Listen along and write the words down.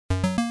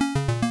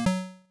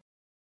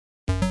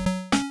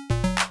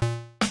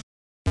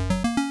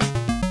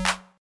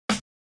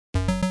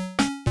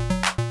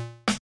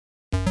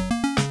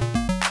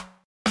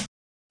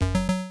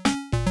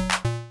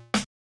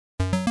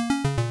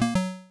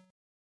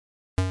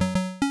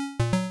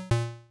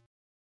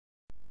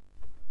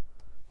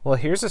Well,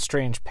 here's a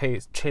strange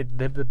pace.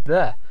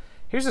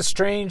 Here's a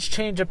strange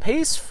change of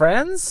pace,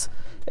 friends.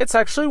 It's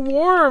actually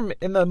warm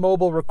in the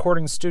mobile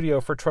recording studio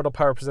for Turtle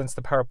Power Presents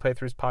the Power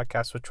Playthroughs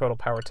podcast with Turtle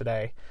Power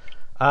today.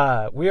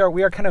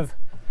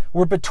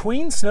 We're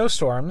between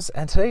snowstorms,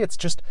 and today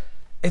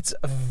it's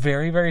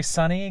very, very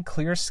sunny,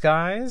 clear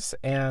skies,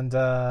 and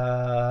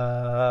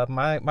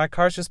my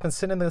car's just been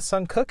sitting in the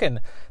sun cooking.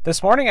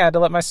 This morning I had to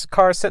let my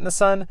car sit in the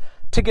sun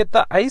to get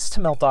the ice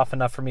to melt off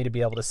enough for me to be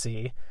able to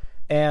see.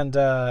 And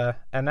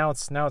now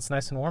it's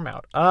nice and warm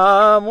out.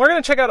 We're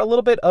gonna check out a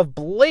little bit of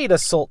Blade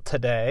Assault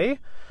today.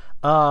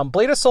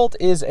 Blade Assault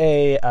is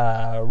a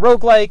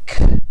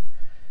roguelike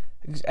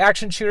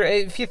action shooter.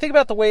 If you think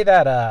about the way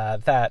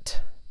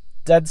that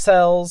Dead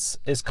Cells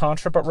is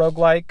Contra but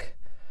roguelike,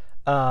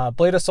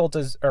 Blade Assault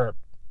is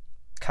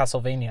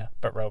Castlevania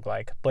but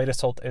roguelike. Blade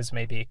Assault is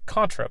maybe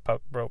Contra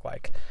but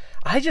roguelike.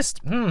 I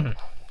don't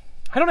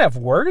have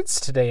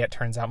words today. It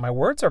turns out my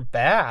words are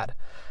bad.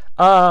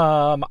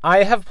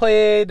 I have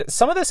played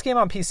some of this game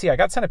on PC. I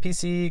got sent a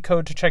PC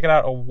code to check it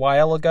out a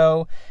while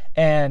ago,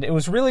 and it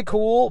was really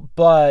cool,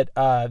 but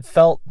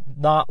felt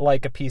not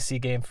like a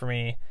PC game for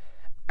me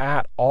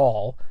at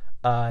all.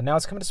 Now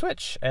it's coming to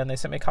Switch, and they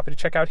sent me a copy to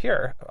check out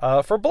here.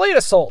 For Blade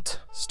Assault,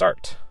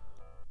 start.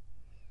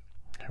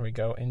 Here we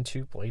go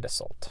into Blade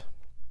Assault.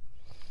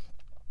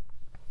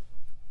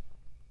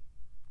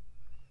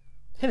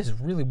 It is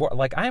really warm.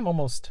 Like, I am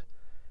almost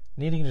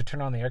needing to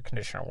turn on the air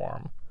conditioner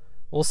warm.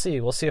 We'll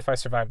see. We'll see if I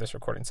survive this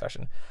recording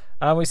session.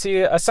 We see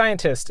a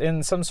scientist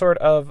in some sort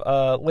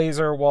of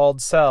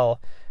laser-walled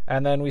cell.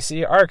 And then we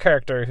see our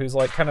character, who's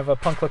like kind of a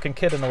punk-looking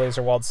kid in a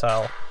laser-walled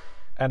cell.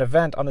 And a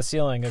vent on the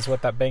ceiling is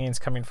what that banging's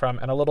coming from.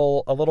 And a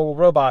little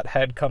robot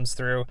head comes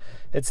through.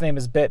 Its name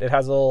is Bit. It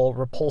has a little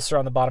repulsor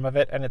on the bottom of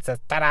it, and it says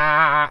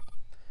 "ta-da!"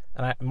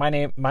 And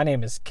my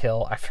name is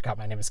Kill. I forgot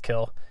my name is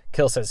Kill.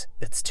 Kill says,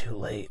 "It's too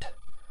late."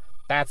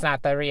 That's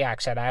not the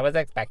reaction I was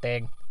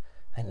expecting.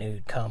 I knew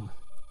you'd come.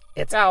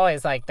 It's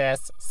always like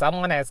this.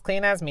 Someone as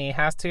clean as me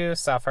has to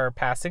suffer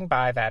passing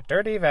by that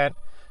dirty vent.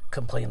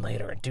 Complain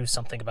later and do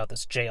something about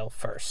this jail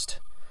first.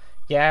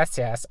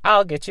 Yes,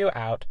 I'll get you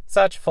out.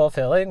 Such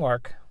fulfilling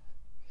work.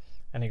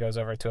 And he goes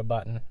over to a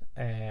button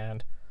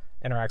and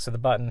interacts with the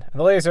button. And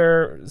the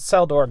laser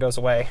cell door goes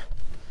away.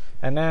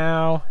 And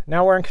now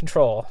we're in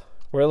control.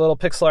 We're a little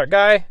pixel art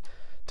guy.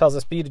 Tells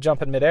us B to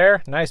jump in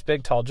midair. Nice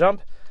big tall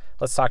jump.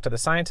 Let's talk to the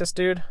scientist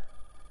dude.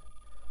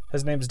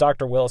 His name's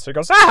Dr. Will, so he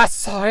goes, I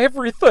saw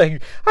everything.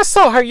 I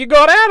saw how you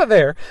got out of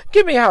there.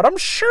 Get me out. I'm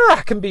sure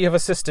I can be of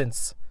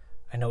assistance.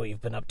 I know what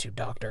you've been up to,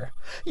 Doctor.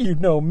 You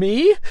know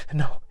me?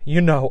 No, you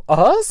know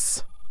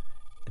us?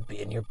 It'd be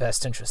in your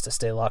best interest to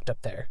stay locked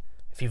up there.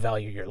 If you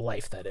value your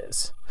life, that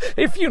is.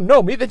 If you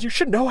know me, then you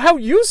should know how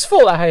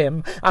useful I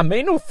am. I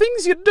may know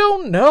things you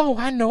don't know.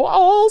 I know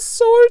all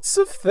sorts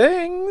of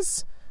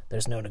things.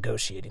 There's no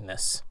negotiating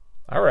this.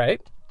 All right.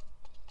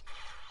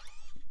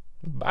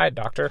 Bye,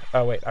 Doctor.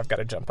 Oh, wait, I've got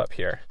to jump up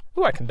here.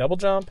 Ooh, I can double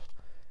jump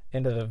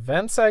into the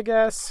vents, I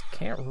guess.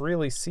 Can't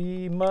really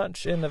see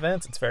much in the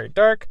vents. It's very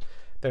dark.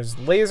 There's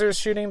lasers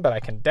shooting, but I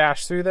can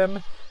dash through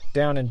them.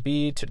 Down in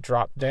B to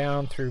drop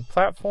down through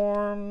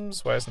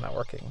platforms. Why isn't that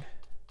working?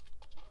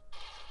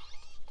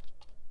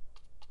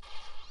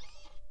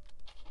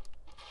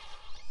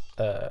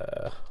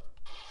 There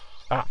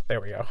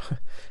we go.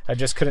 I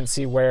just couldn't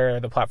see where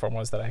the platform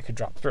was that I could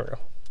drop through.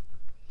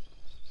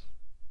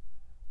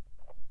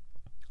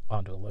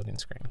 Onto a loading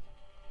screen.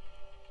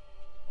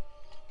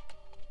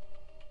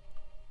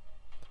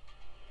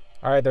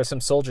 Alright, there's some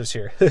soldiers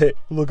here.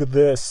 Look at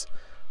this.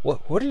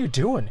 What are you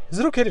doing? Is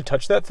it okay to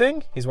touch that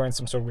thing? He's wearing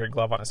some sort of weird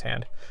glove on his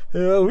hand.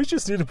 We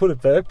just need to put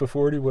it back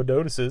before anyone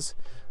notices.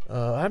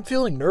 I'm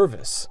feeling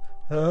nervous.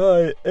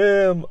 I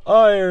am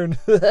iron.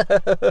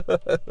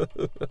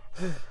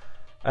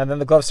 And then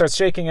the glove starts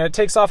shaking and it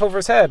takes off over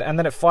his head. And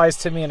then it flies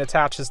to me and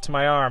attaches to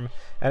my arm.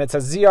 And it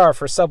says ZR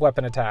for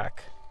sub-weapon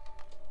attack.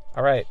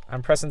 Alright,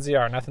 I'm pressing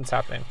ZR. Nothing's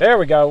happening. There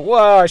we go.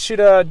 Whoa, I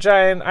shoot a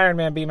giant Iron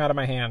Man beam out of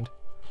my hand.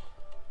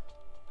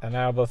 And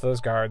now both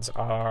those guards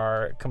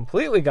are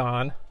completely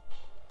gone.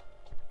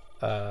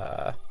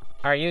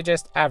 Are you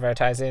just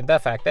advertising the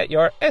fact that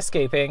you're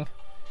escaping?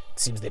 It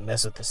seems they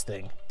mess with this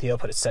thing. The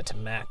output is set to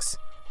max.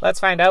 Let's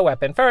find a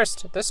weapon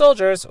first. The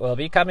soldiers will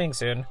be coming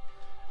soon.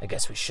 I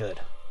guess we should.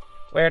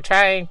 We're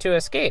trying to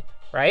escape,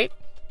 right? ...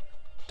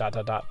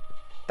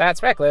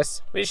 That's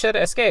reckless. We should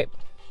escape.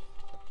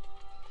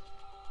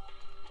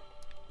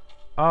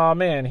 Oh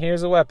man,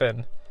 here's a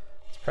weapon.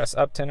 Let's press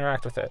up to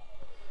interact with it.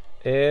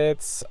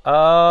 It's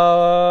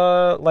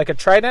like a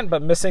trident,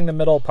 but missing the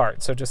middle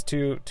part. So just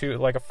two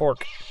like a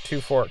fork,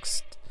 two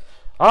forks.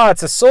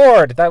 It's a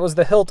sword. That was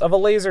the hilt of a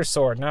laser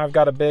sword. Now I've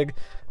got a big,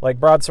 like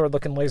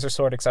broadsword-looking laser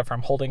sword, except for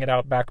I'm holding it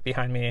out back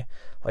behind me,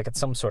 like it's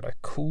some sort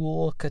of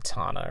cool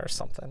katana or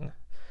something.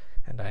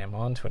 And I am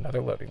on to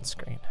another loading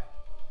screen.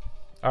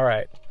 All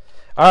right.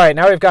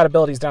 Now we've got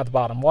abilities down at the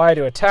bottom. Y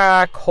to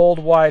attack. Hold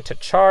Y to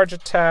charge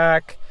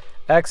attack.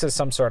 X is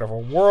some sort of a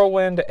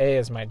whirlwind. A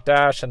is my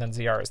dash, and then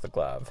ZR is the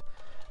glove.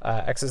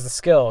 X is the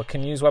skill.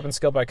 Can use weapon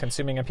skill by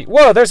consuming MP.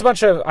 Whoa, there's a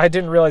bunch of... I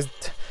didn't realize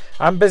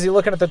I'm busy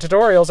looking at the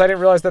tutorials. I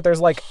didn't realize that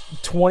there's like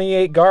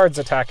 28 guards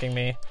attacking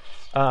me.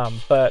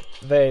 But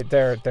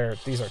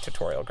these are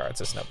tutorial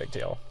guards. It's no big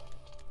deal.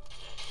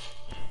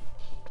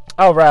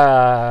 All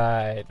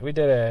right, we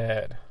did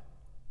it.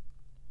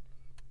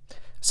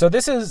 So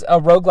this is a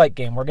roguelike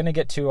game. We're going to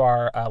get to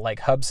our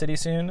like hub city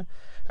soon,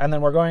 and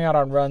then we're going out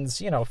on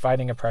runs,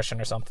 fighting oppression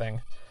or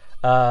something.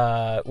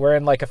 We're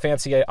in like a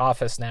fancy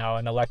office now,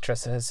 and Electra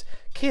says,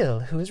 Kill,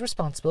 who is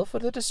responsible for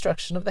the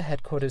destruction of the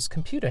headquarters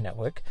computer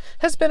network,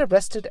 has been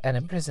arrested and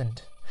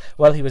imprisoned.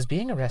 While he was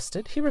being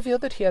arrested, he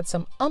revealed that he had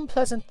some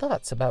unpleasant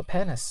thoughts about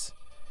Panis.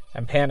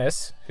 And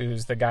Panis,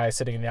 who's the guy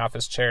sitting in the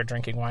office chair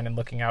drinking wine and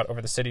looking out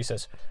over the city,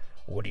 says,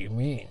 What do you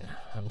mean?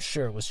 I'm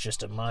sure it was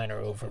just a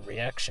minor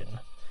overreaction.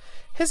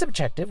 His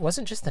objective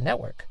wasn't just the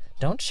network.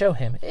 Don't show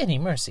him any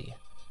mercy.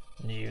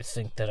 Do you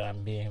think that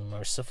I'm being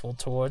merciful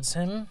towards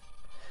him?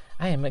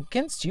 I am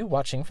against you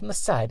watching from the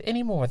side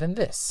any more than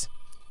this.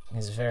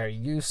 He's very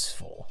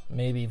useful,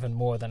 maybe even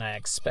more than I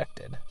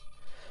expected.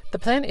 The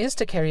plan is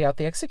to carry out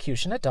the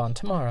execution at dawn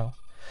tomorrow.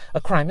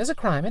 A crime is a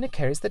crime, and it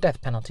carries the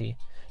death penalty.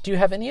 Do you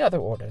have any other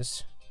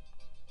orders?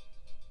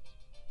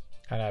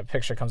 And a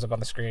picture comes up on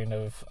the screen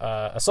of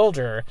a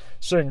soldier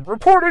saying,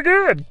 Reporting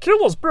in!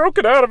 Kill has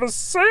broken out of his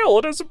cell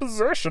and is in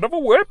possession of a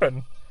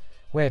weapon.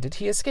 Where did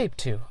he escape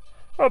to?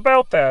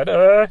 About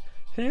that,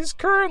 he's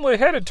currently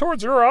headed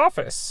towards your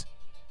office.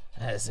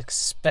 As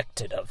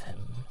expected of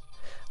him.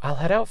 I'll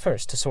head out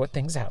first to sort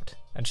things out.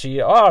 And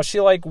she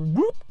like,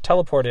 whoop,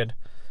 teleported.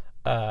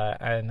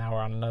 And now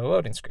we're on another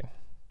loading screen.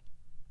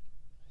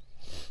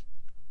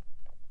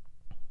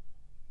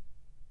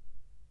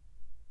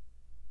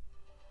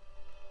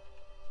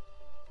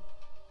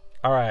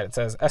 Alright, it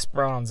says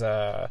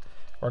Esperanza.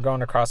 We're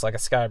going across like a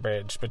sky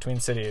bridge between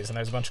cities, and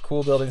there's a bunch of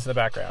cool buildings in the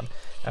background.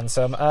 And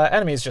some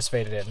enemies just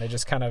faded in. They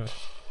just kind of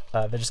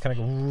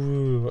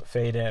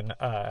fade in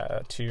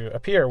to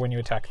appear when you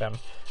attack them.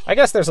 I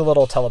guess there's a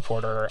little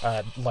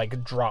teleporter,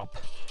 like drop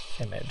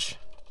image.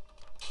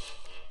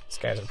 These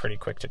guys are pretty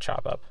quick to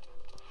chop up.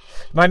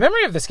 My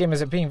memory of this game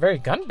is it being very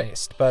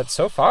gun-based, but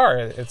so far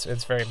it's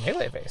very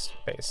melee-based,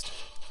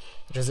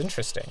 which is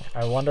interesting.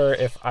 I wonder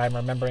if I'm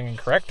remembering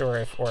incorrect, or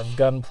if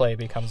gunplay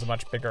becomes a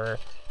much bigger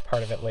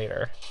part of it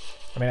later.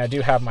 I mean, I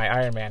do have my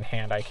Iron Man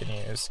hand I can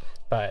use,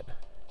 but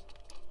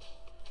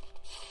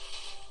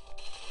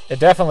it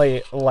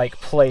definitely like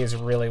plays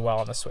really well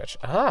on the Switch.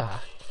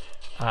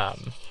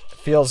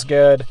 Feels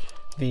good.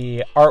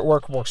 The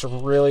artwork works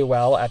really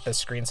well at the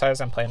screen size.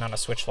 I'm playing on a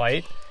Switch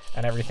Lite,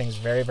 and everything's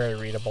very, very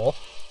readable.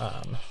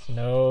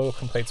 No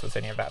complaints with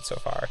any of that so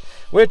far,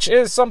 which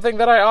is something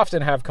that I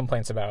often have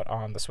complaints about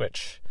on the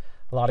Switch.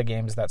 A lot of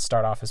games that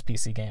start off as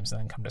PC games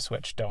and then come to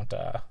Switch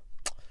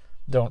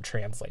don't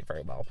translate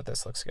very well, but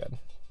this looks good.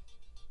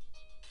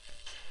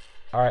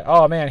 All right.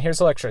 Oh man, here's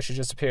Electra. She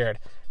just appeared.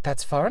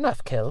 That's far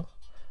enough, Kill.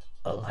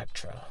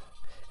 Electra.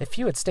 If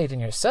you had stayed in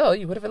your cell,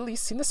 you would have at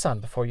least seen the sun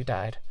before you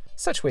died.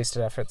 Such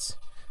wasted efforts.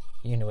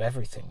 You knew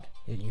everything,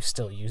 yet you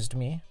still used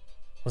me.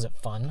 Was it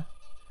fun?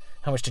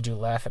 How much did you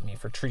laugh at me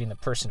for treating the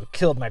person who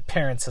killed my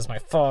parents as my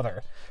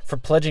father, for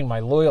pledging my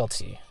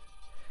loyalty?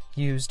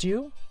 Used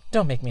you?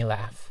 Don't make me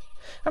laugh.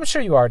 I'm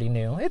sure you already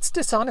knew. It's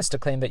dishonest to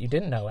claim that you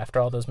didn't know after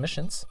all those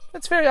missions.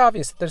 It's very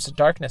obvious that there's a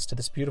darkness to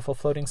this beautiful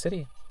floating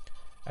city.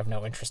 I've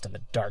no interest in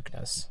the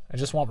darkness. I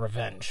just want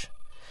revenge.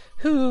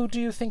 Who do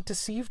you think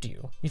deceived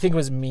you? You think it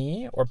was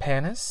me or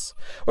Panis?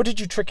 Or did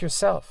you trick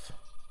yourself?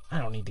 I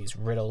don't need these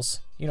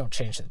riddles. You don't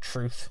change the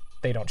truth.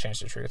 They don't change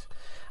the truth.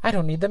 I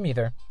don't need them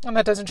either. And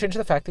that doesn't change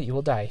the fact that you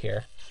will die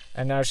here.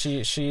 And now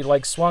she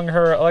like swung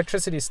her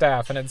electricity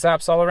staff, and it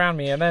zaps all around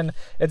me, and then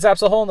it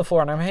zaps a hole in the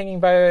floor, and I'm hanging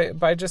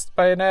by just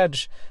by an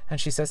edge.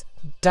 And she says,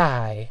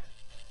 die.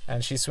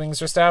 And she swings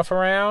her staff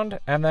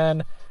around, and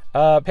then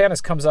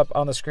Panis comes up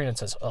on the screen and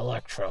says,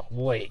 Electra,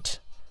 wait.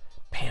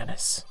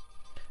 Panis,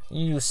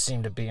 you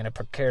seem to be in a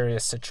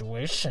precarious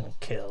situation,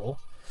 Kill.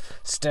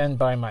 Stand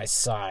by my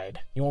side.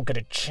 You won't get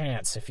a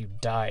chance if you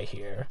die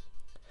here.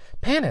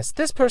 Panis,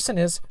 this person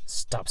is...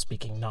 Stop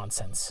speaking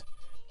nonsense.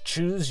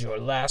 Choose your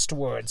last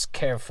words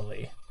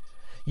carefully.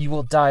 You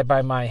will die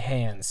by my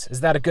hands.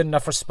 Is that a good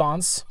enough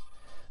response?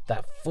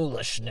 That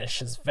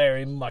foolishness is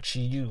very much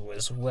you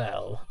as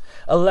well.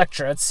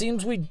 Electra, it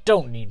seems we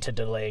don't need to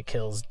delay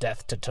Kill's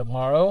death to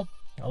tomorrow.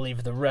 I'll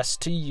leave the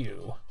rest to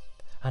you.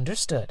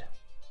 Understood.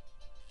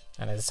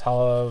 And his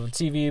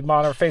TV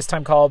monitor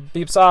FaceTime call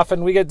beeps off,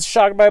 and we get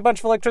shocked by a bunch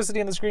of electricity,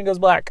 and the screen goes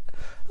black.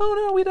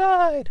 Oh no, we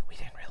died. We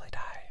didn't really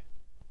die.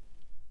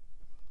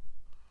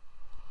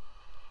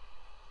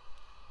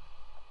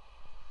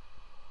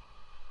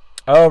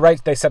 Oh,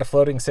 right, they set a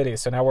floating city,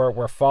 so now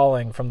we're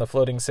falling from the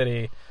floating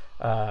city,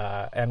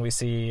 and we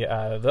see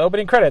the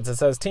opening credits. It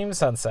says Team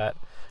Sunset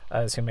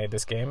is who made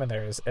this game, and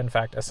there's, in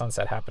fact, a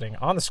sunset happening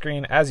on the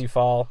screen as you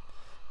fall.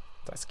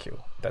 That's cute.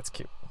 That's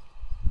cute.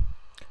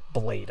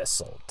 Blade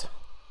Assault.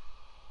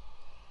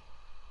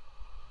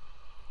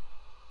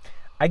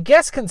 I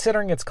guess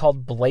considering it's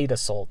called Blade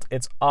Assault,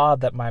 it's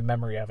odd that my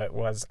memory of it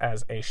was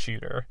as a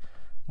shooter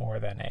more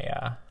than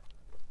a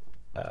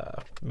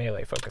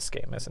melee-focused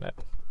game, isn't it?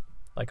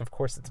 Like, of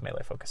course it's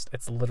melee focused.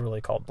 It's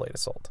literally called Blade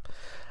Assault.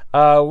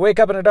 Wake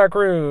up in a dark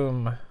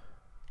room.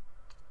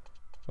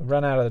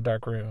 Run out of the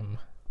dark room.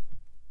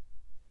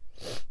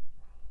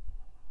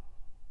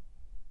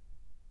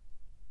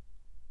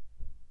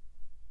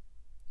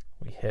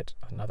 We hit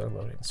another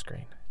loading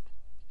screen.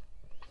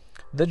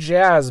 The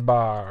Jazz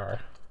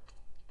Bar.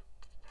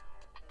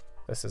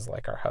 This is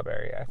like our hub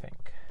area, I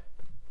think.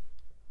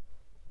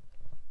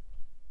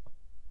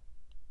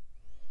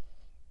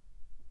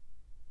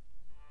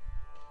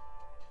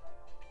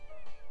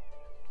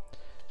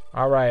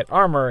 All right,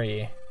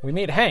 Armory. We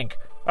meet Hank.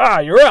 Ah,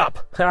 you're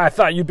up. I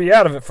thought you'd be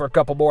out of it for a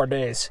couple more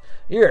days.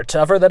 You're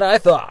tougher than I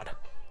thought.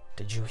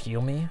 Did you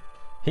heal me?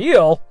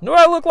 Heal? Do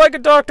I look like a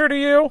doctor to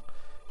you?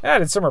 I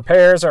did some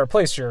repairs. I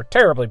replaced your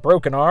terribly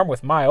broken arm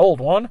with my old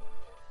one.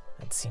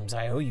 It seems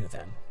I owe you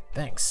then.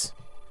 Thanks.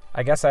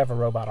 I guess I have a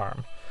robot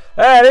arm.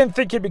 I didn't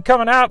think you'd be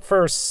coming out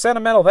for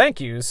sentimental thank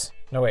yous.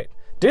 No, wait.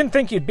 Didn't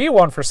think you'd be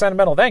one for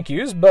sentimental thank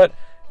yous, but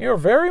you're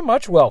very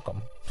much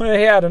welcome. He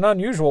had an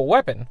unusual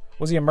weapon.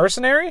 Was he a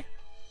mercenary?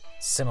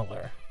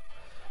 Similar.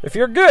 If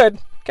you're good,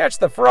 catch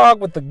the frog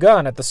with the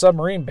gun at the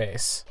submarine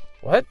base.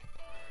 What?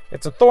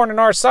 It's a thorn in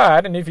our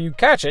side, and if you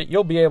catch it,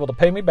 you'll be able to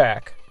pay me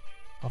back.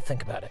 I'll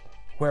think about it.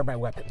 Where are my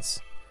weapons?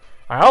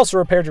 I also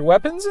repaired your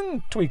weapons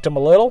and tweaked them a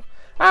little.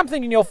 I'm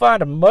thinking you'll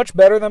find them much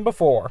better than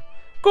before.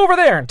 Go over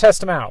there and test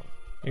them out.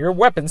 Your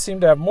weapons seem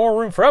to have more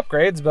room for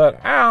upgrades,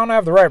 but I don't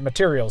have the right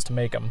materials to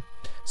make them.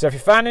 So if you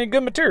find any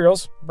good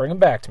materials, bring them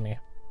back to me.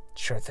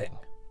 Sure thing.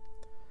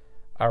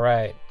 All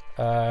right.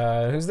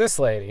 Who's this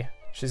lady?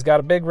 She's got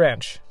a big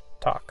wrench.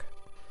 Talk.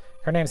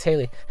 Her name's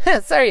Haley.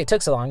 Sorry it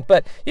took so long,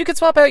 but you can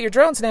swap out your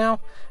drones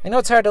now. I know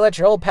it's hard to let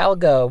your old pal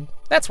go.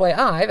 That's why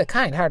I, the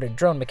kind-hearted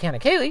drone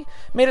mechanic Haley,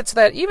 made it so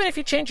that even if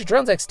you change your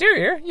drone's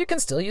exterior, you can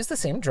still use the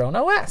same drone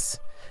OS.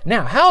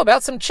 Now, how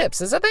about some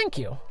chips as a thank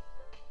you?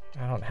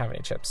 I don't have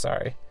any chips,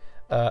 sorry.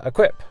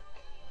 Equip.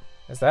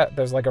 Is that,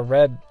 there's like a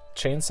red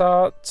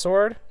chainsaw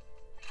sword?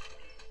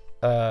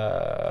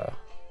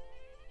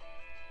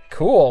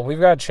 Cool, we've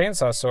got a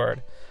chainsaw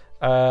sword.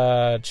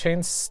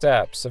 Chain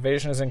steps.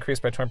 Evasion is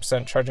increased by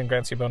 20%. Charging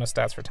grants you bonus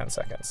stats for 10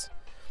 seconds.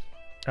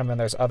 And then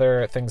there's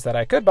other things that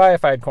I could buy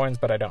if I had coins,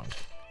 but I don't.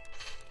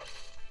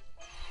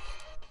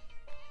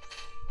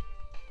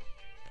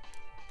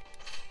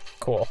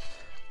 Cool.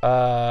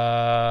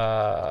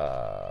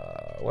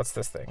 What's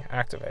this thing?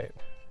 Activate.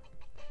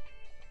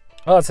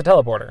 Oh, it's a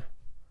teleporter.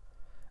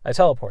 I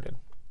teleported.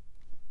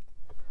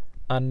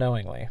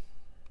 Unknowingly.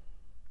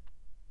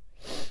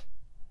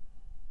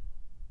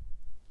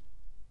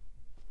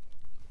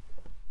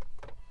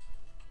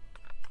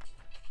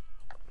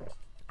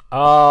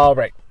 All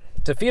right.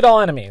 Defeat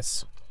all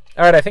enemies.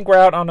 All right, I think we're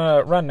out on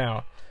a run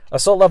now.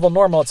 Assault level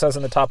normal, it says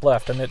in the top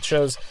left, and it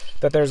shows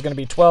that there's going to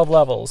be 12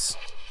 levels.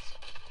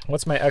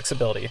 What's my X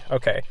ability?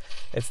 Okay.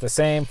 It's the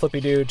same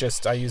flippy-doo,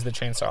 just I use the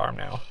chainsaw arm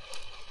now.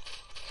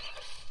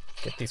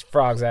 Get these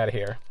frogs out of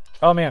here.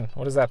 Oh, man.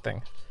 What is that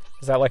thing?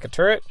 Is that like a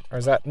turret? Or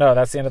is that... No,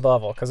 that's the end of the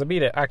level, because I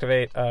beat it.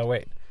 Activate.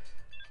 Wait.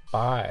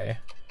 Buy.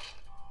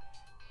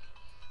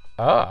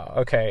 Oh,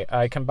 okay.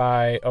 I can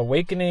buy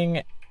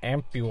Awakening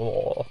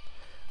Ampule.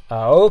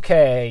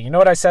 Okay, you know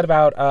what I said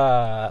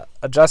about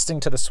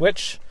adjusting to the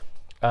Switch?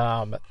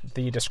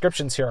 The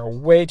descriptions here are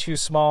way too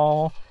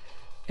small,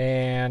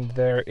 and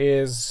there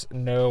is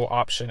no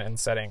option in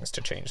settings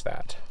to change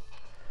that.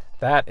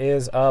 That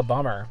is a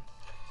bummer.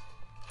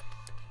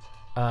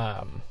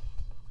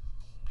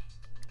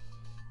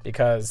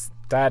 Because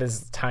that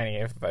is tiny.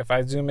 If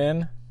I zoom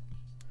in,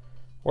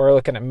 we're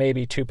looking at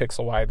maybe 2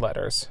 pixel wide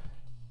letters.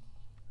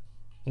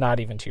 Not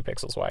even 2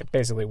 pixels wide,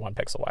 basically 1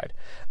 pixel wide.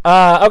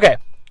 Okay.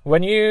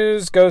 When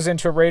used, goes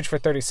into a rage for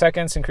 30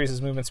 seconds,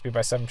 increases movement speed by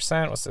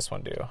 7%. What's this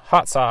one do?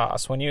 Hot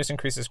Sauce. When used,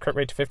 increases crit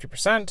rate to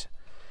 50%.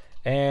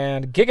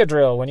 And Giga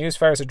Drill. When used,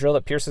 fires a drill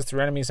that pierces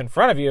through enemies in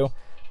front of you.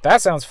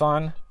 That sounds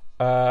fun.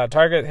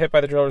 Target hit by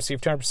the drill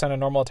receive 200% of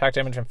normal attack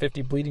damage and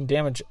 50 bleeding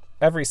damage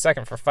every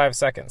second for 5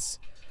 seconds.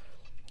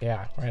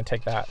 Yeah, we're going to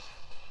take that.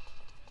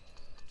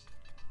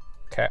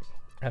 Okay.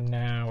 And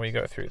now we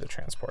go through the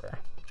transporter.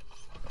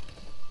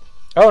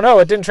 Oh, no,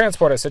 it didn't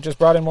transport us. It just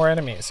brought in more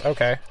enemies.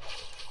 Okay.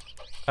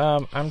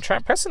 I'm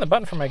pressing the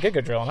button for my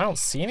Giga Drill, and I don't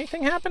see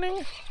anything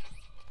happening.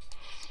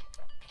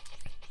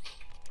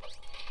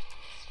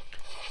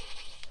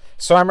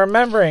 So I'm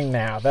remembering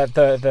now that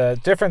the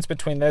difference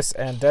between this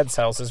and Dead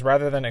Cells is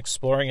rather than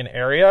exploring an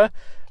area,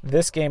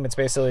 this game, it's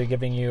basically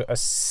giving you a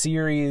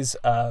series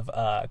of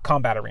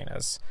combat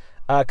arenas.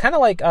 Kind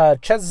of like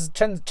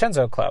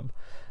Chenzo Club.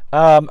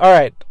 All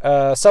right,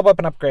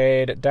 sub-weapon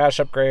upgrade, dash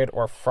upgrade,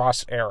 or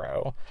frost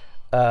arrow.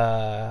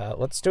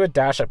 Let's do a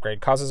dash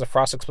upgrade. Causes a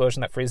frost explosion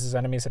that freezes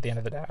enemies at the end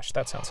of the dash.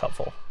 That sounds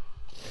helpful.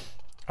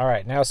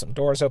 Alright, now some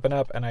doors open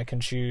up, and I can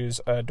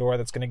choose a door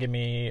that's going to give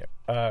me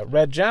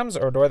red gems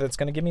or a door that's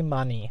going to give me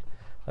money.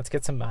 Let's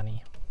get some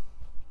money.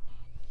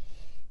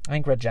 I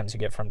think red gems you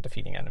get from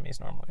defeating enemies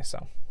normally,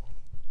 so.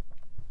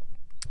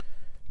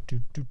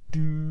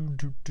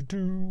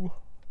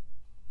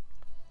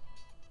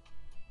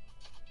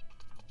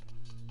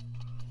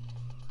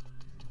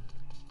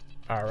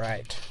 All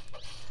right.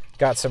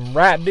 Got some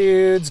rat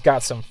dudes,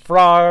 got some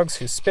frogs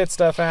who spit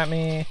stuff at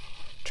me.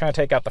 Trying to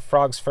take out the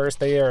frogs first.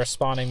 They are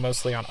spawning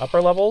mostly on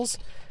upper levels.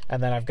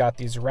 And then I've got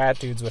these rat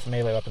dudes with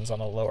melee weapons on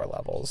the lower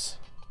levels.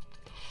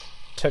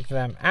 Took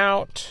them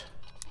out.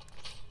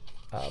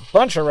 A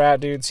bunch of rat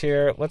dudes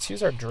here. Let's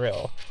use our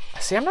drill.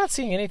 See, I'm not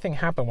seeing anything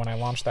happen when I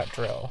launch that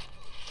drill.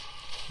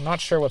 I'm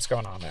not sure what's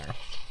going on there.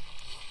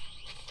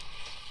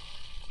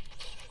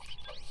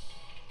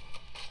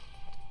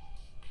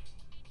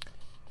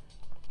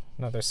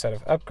 Another set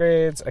of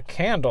upgrades. A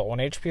candle. When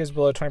HP is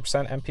below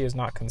 20%, MP is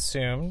not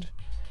consumed.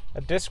 A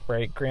disc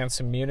break grants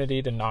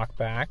immunity to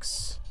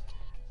knockbacks.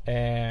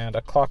 And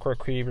a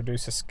clockwork key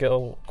reduces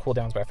skill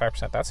cooldowns by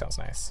 5%. That sounds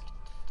nice.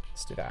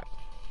 Let's do that.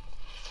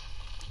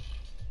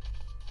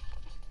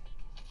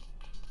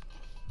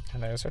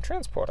 And there's our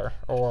transporter,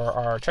 or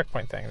our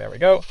checkpoint thing. There we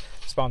go.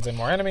 Spawns in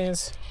more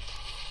enemies.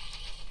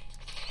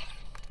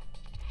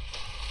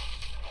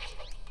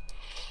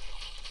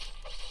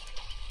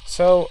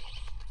 So,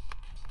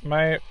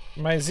 my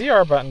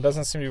ZR button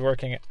doesn't seem to be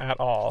working at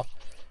all.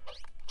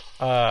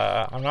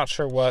 I'm not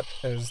sure what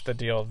is the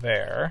deal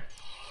there.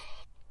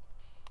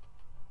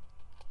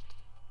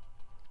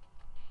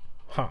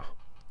 Huh.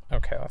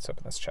 Okay, let's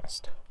open this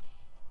chest.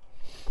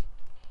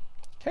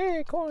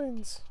 Hey,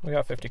 coins! We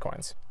got 50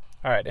 coins.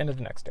 Alright, into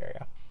the next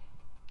area.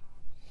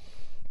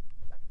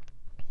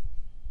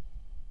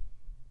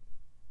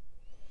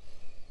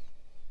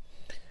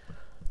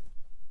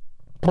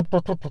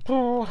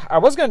 I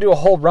was going to do a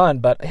whole run,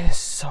 but it is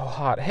so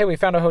hot. Hey, we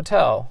found a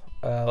hotel.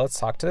 Let's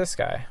talk to this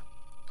guy.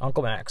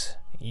 Uncle Max.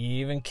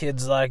 Even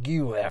kids like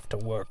you have to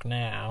work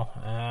now.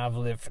 I've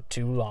lived for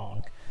too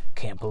long.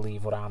 Can't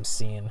believe what I'm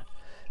seeing.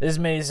 This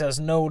mesa's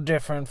no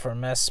different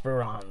from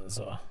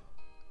Esperanza.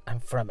 I'm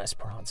from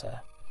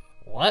Esperanza.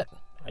 What?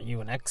 Are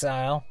you in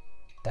exile?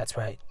 That's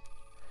right.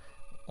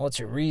 What's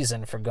your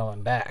reason for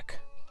going back?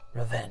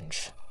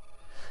 Revenge.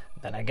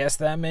 Then I guess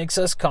that makes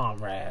us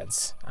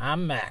comrades.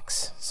 I'm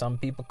Max. Some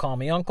people call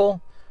me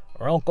Uncle,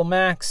 or Uncle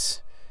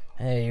Max.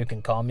 Hey, you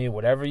can call me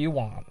whatever you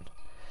want.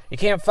 You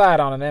can't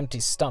fight on an empty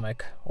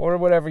stomach, or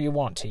whatever you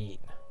want to eat.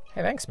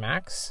 Hey, thanks,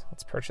 Max.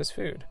 Let's purchase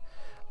food.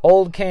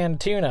 Old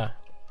canned tuna.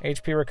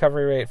 HP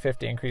recovery rate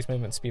 50, increased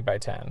movement speed by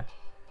 10.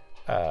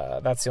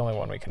 That's the only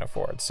one we can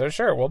afford. So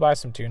sure, we'll buy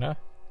some tuna.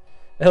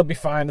 It'll be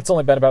fine. It's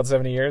only been about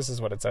 70 years, is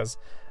what it says.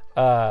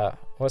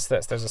 What's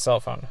this? There's a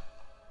cell phone.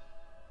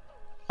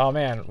 Oh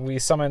man, we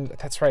summoned...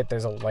 That's right,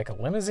 there's a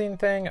limousine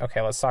thing? Okay,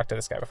 let's talk to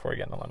this guy before we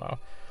get in the limo.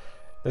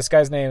 This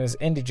guy's name is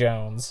Indy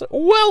Jones.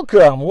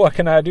 Welcome! What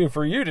can I do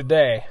for you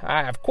today?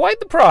 I have quite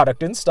the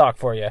product in stock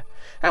for you.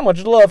 How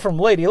much love from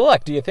Lady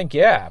Luck do you think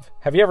you have?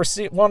 Have you ever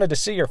wanted to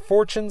see your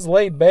fortunes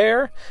laid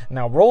bare?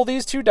 Now roll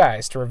these 2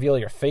 dice to reveal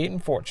your fate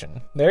and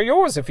fortune. They're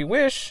yours if you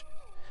wish.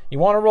 You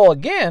want to roll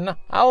again?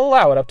 I'll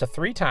allow it up to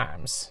 3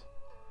 times.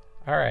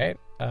 Alright.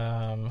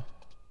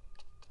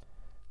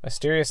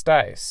 Mysterious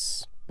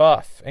dice.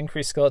 Buff.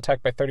 Increase skill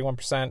attack by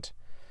 31%.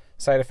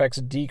 Side effects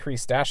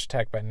decrease dash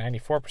attack by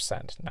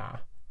 94%. Nah.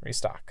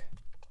 Restock.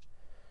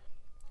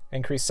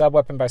 Increase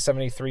sub-weapon by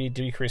 73,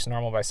 decrease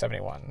normal by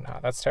 71. Nah,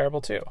 that's terrible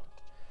too.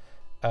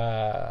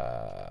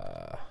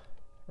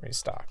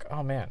 Restock.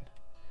 Oh man.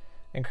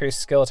 Increase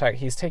skill attack.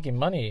 He's taking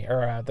money,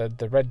 or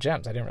the red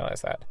gems. I didn't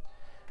realize that.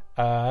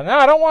 No,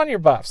 I don't want your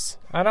buffs.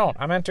 I don't.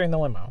 I'm entering the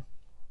limo.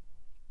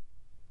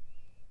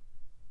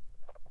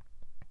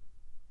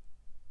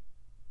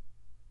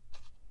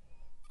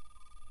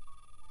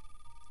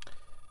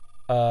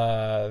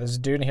 There's a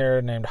dude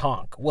here named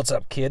Honk. What's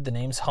up, kid? The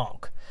name's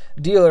Honk.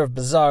 Dealer of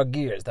bizarre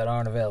gears that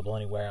aren't available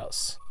anywhere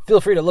else. Feel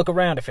free to look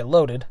around if you're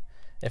loaded.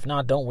 If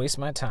not, don't waste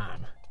my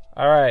time.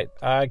 Alright,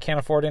 I can't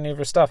afford any of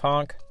your stuff,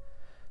 Honk.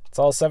 It's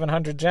all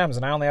 700 gems,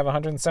 and I only have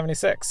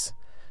 176.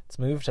 Let's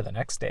move to the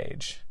next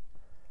stage.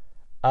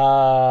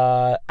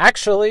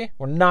 Actually,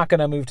 we're not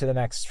going to move to the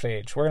next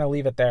stage. We're going to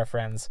leave it there,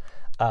 friends,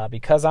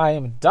 because I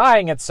am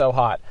dying. It's so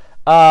hot.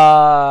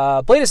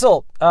 Blade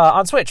Assault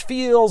on Switch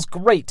feels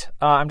great.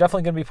 I'm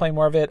definitely going to be playing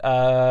more of it.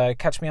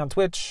 Catch me on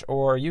Twitch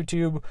or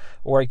YouTube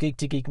or Geek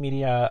to Geek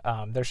Media.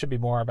 There should be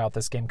more about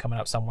this game coming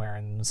up somewhere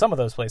in some of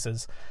those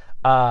places.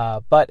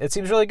 But it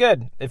seems really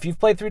good. If you've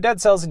played through Dead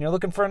Cells and you're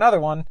looking for another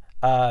one,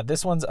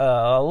 this one's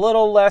a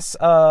little less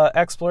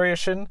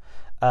exploration.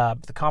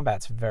 But the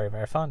combat's very,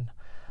 very fun.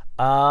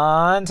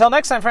 Until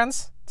next time,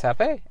 friends, tap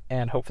A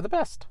and hope for the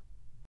best.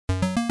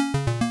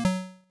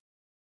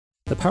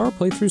 The Power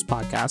Playthroughs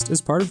podcast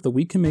is part of the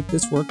We Can Make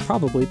This Work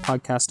Probably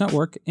podcast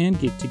network and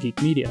Geek to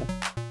Geek Media.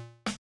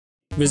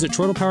 Visit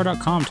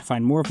chortlepower.com to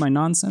find more of my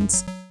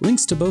nonsense,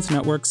 links to both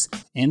networks,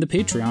 and the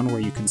Patreon where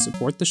you can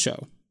support the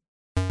show.